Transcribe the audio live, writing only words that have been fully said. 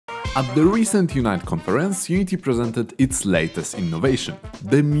At the recent Unite conference, Unity presented its latest innovation,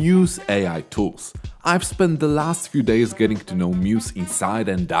 the Muse AI tools. I've spent the last few days getting to know Muse inside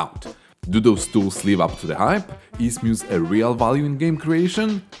and out. Do those tools live up to the hype? Is Muse a real value in game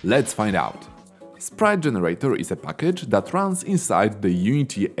creation? Let's find out. Sprite Generator is a package that runs inside the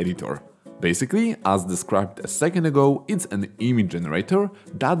Unity editor. Basically, as described a second ago, it's an image generator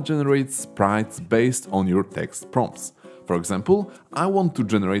that generates sprites based on your text prompts. For example, I want to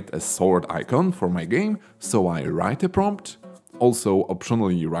generate a sword icon for my game, so I write a prompt, also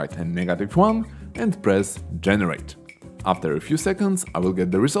optionally write a negative one, and press generate. After a few seconds, I will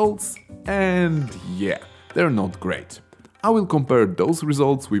get the results, and yeah, they're not great. I will compare those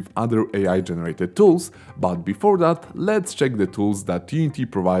results with other AI-generated tools, but before that, let's check the tools that Unity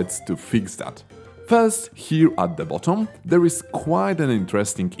provides to fix that. First, here at the bottom, there is quite an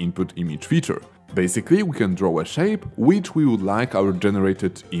interesting input image feature. Basically, we can draw a shape which we would like our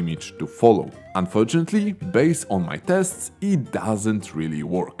generated image to follow. Unfortunately, based on my tests, it doesn't really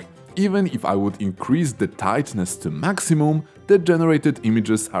work. Even if I would increase the tightness to maximum, the generated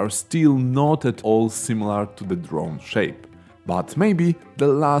images are still not at all similar to the drawn shape. But maybe the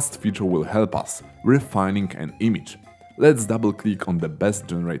last feature will help us, refining an image. Let's double click on the best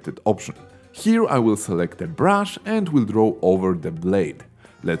generated option. Here I will select a brush and will draw over the blade.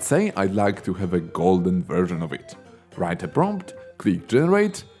 Let's say I'd like to have a golden version of it. Write a prompt, click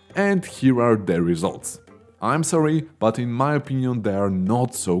generate, and here are the results. I'm sorry, but in my opinion they are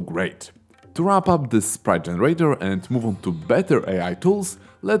not so great. To wrap up this sprite generator and move on to better AI tools,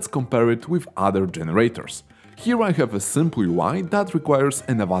 let's compare it with other generators. Here I have a simple UI that requires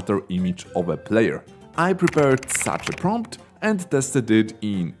an avatar image of a player. I prepared such a prompt and tested it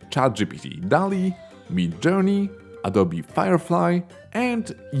in ChatGPT DALL-E, Midjourney, Adobe Firefly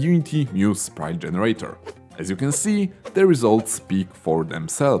and Unity Muse Sprite Generator. As you can see, the results speak for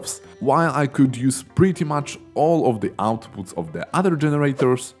themselves. While I could use pretty much all of the outputs of the other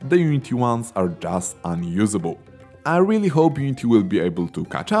generators, the Unity ones are just unusable. I really hope Unity will be able to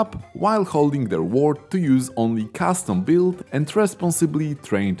catch up while holding their word to use only custom built and responsibly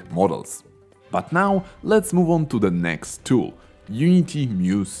trained models. But now let's move on to the next tool, Unity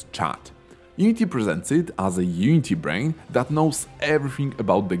Muse Chat. Unity presents it as a Unity brain that knows everything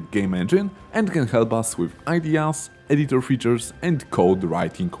about the game engine and can help us with ideas, editor features and code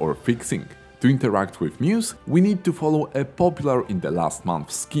writing or fixing. To interact with Muse, we need to follow a popular in the last month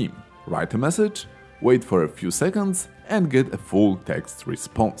scheme. Write a message, wait for a few seconds and get a full text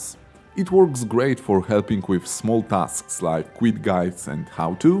response. It works great for helping with small tasks like quick guides and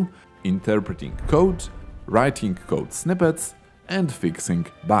how-to, interpreting code, writing code snippets and fixing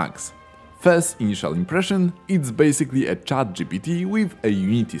bugs. First initial impression, it's basically a ChatGPT with a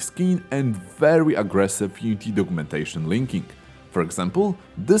Unity skin and very aggressive Unity documentation linking. For example,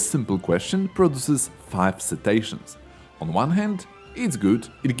 this simple question produces 5 citations. On one hand, it's good,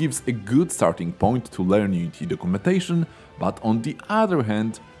 it gives a good starting point to learn Unity documentation, but on the other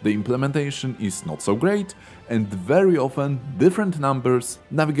hand, the implementation is not so great and very often different numbers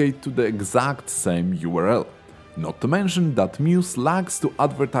navigate to the exact same URL. Not to mention that Muse likes to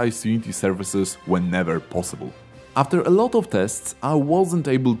advertise Unity services whenever possible. After a lot of tests, I wasn't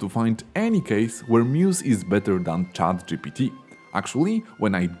able to find any case where Muse is better than ChatGPT. Actually,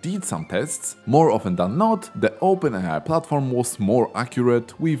 when I did some tests, more often than not, the OpenAI platform was more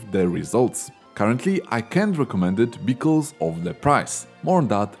accurate with the results. Currently, I can't recommend it because of the price. More on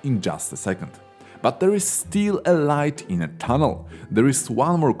that in just a second. But there is still a light in a tunnel. There is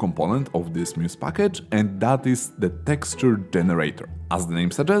one more component of this Muse package and that is the texture generator. As the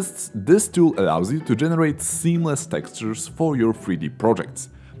name suggests, this tool allows you to generate seamless textures for your 3D projects.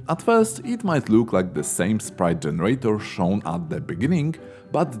 At first, it might look like the same sprite generator shown at the beginning,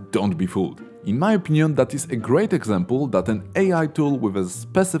 but don't be fooled. In my opinion, that is a great example that an AI tool with a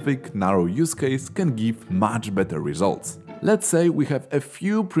specific narrow use case can give much better results. Let's say we have a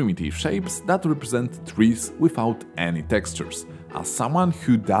few primitive shapes that represent trees without any textures. As someone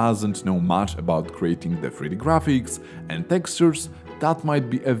who doesn't know much about creating the 3D graphics and textures, that might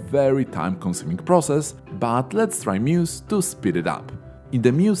be a very time-consuming process, but let's try Muse to speed it up. In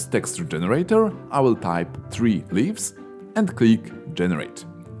the Muse Texture generator, I will type 3 leaves and click Generate.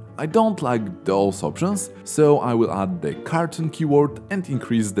 I don't like those options, so I will add the cartoon keyword and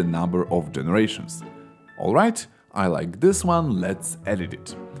increase the number of generations. Alright, I like this one, let's edit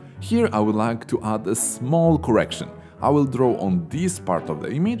it. Here I would like to add a small correction. I will draw on this part of the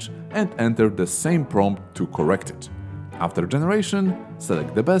image and enter the same prompt to correct it. After generation,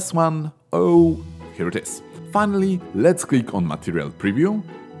 select the best one. Oh, here it is. Finally, let's click on Material Preview,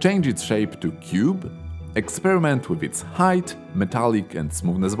 change its shape to cube, Experiment with its height, metallic and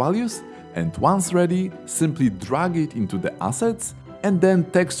smoothness values, and once ready, simply drag it into the assets and then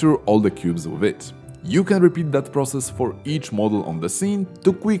texture all the cubes with it. You can repeat that process for each model on the scene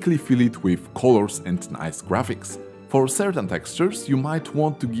to quickly fill it with colors and nice graphics. For certain textures, you might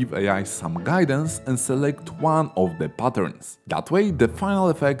want to give AI some guidance and select one of the patterns. That way, the final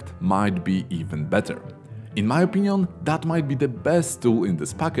effect might be even better. In my opinion, that might be the best tool in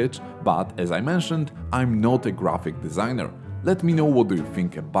this package, but as I mentioned, I'm not a graphic designer. Let me know what do you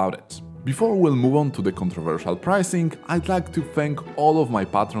think about it. Before we'll move on to the controversial pricing, I'd like to thank all of my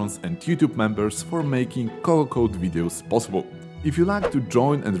patrons and YouTube members for making Code videos possible. If you'd like to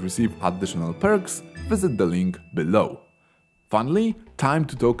join and receive additional perks, visit the link below. Finally, time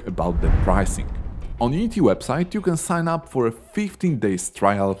to talk about the pricing. On Unity website, you can sign up for a 15 days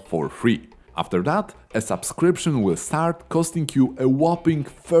trial for free. After that, a subscription will start costing you a whopping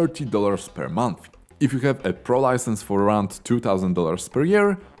 $30 per month. If you have a pro license for around $2,000 per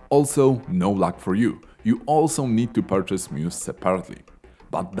year, also no luck for you. You also need to purchase Muse separately.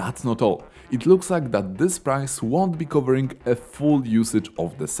 But that's not all. It looks like that this price won't be covering a full usage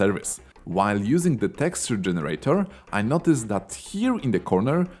of the service. While using the texture generator, I noticed that here in the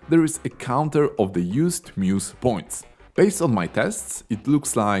corner there is a counter of the used Muse points. Based on my tests, it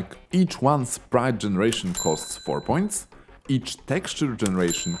looks like each one sprite generation costs 4 points, each texture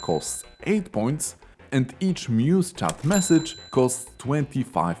generation costs 8 points, and each Muse chat message costs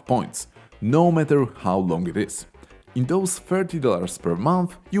 25 points, no matter how long it is. In those $30 per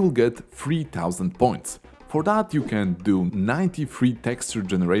month, you will get 3000 points. For that, you can do 93 texture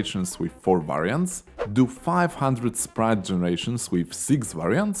generations with 4 variants, do 500 sprite generations with 6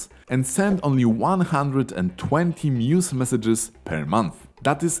 variants, and send only 120 Muse messages per month.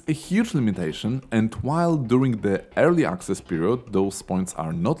 That is a huge limitation, and while during the early access period those points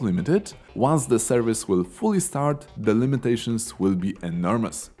are not limited, once the service will fully start, the limitations will be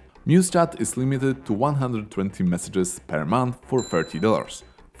enormous. Muse Chat is limited to 120 messages per month for $30.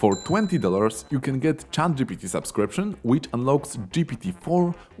 For $20, you can get ChatGPT subscription, which unlocks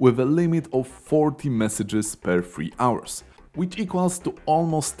GPT-4 with a limit of 40 messages per 3 hours, which equals to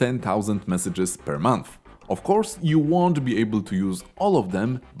almost 10,000 messages per month. Of course, you won't be able to use all of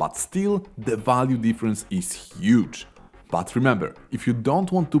them, but still, the value difference is huge. But remember, if you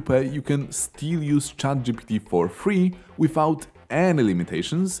don't want to pay, you can still use ChatGPT for free without any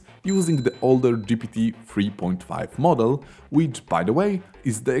limitations using the older GPT 3.5 model, which, by the way,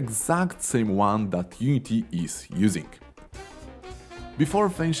 is the exact same one that Unity is using. Before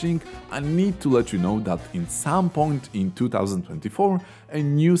finishing, I need to let you know that in some point in 2024, a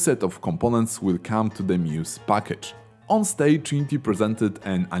new set of components will come to the Muse package. On stage, Unity presented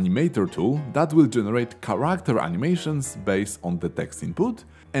an animator tool that will generate character animations based on the text input,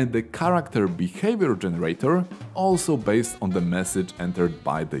 and the character behavior generator also based on the message entered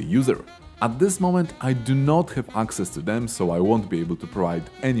by the user. At this moment, I do not have access to them, so I won't be able to provide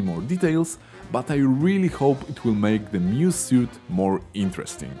any more details, but I really hope it will make the Muse suite more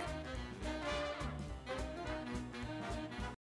interesting.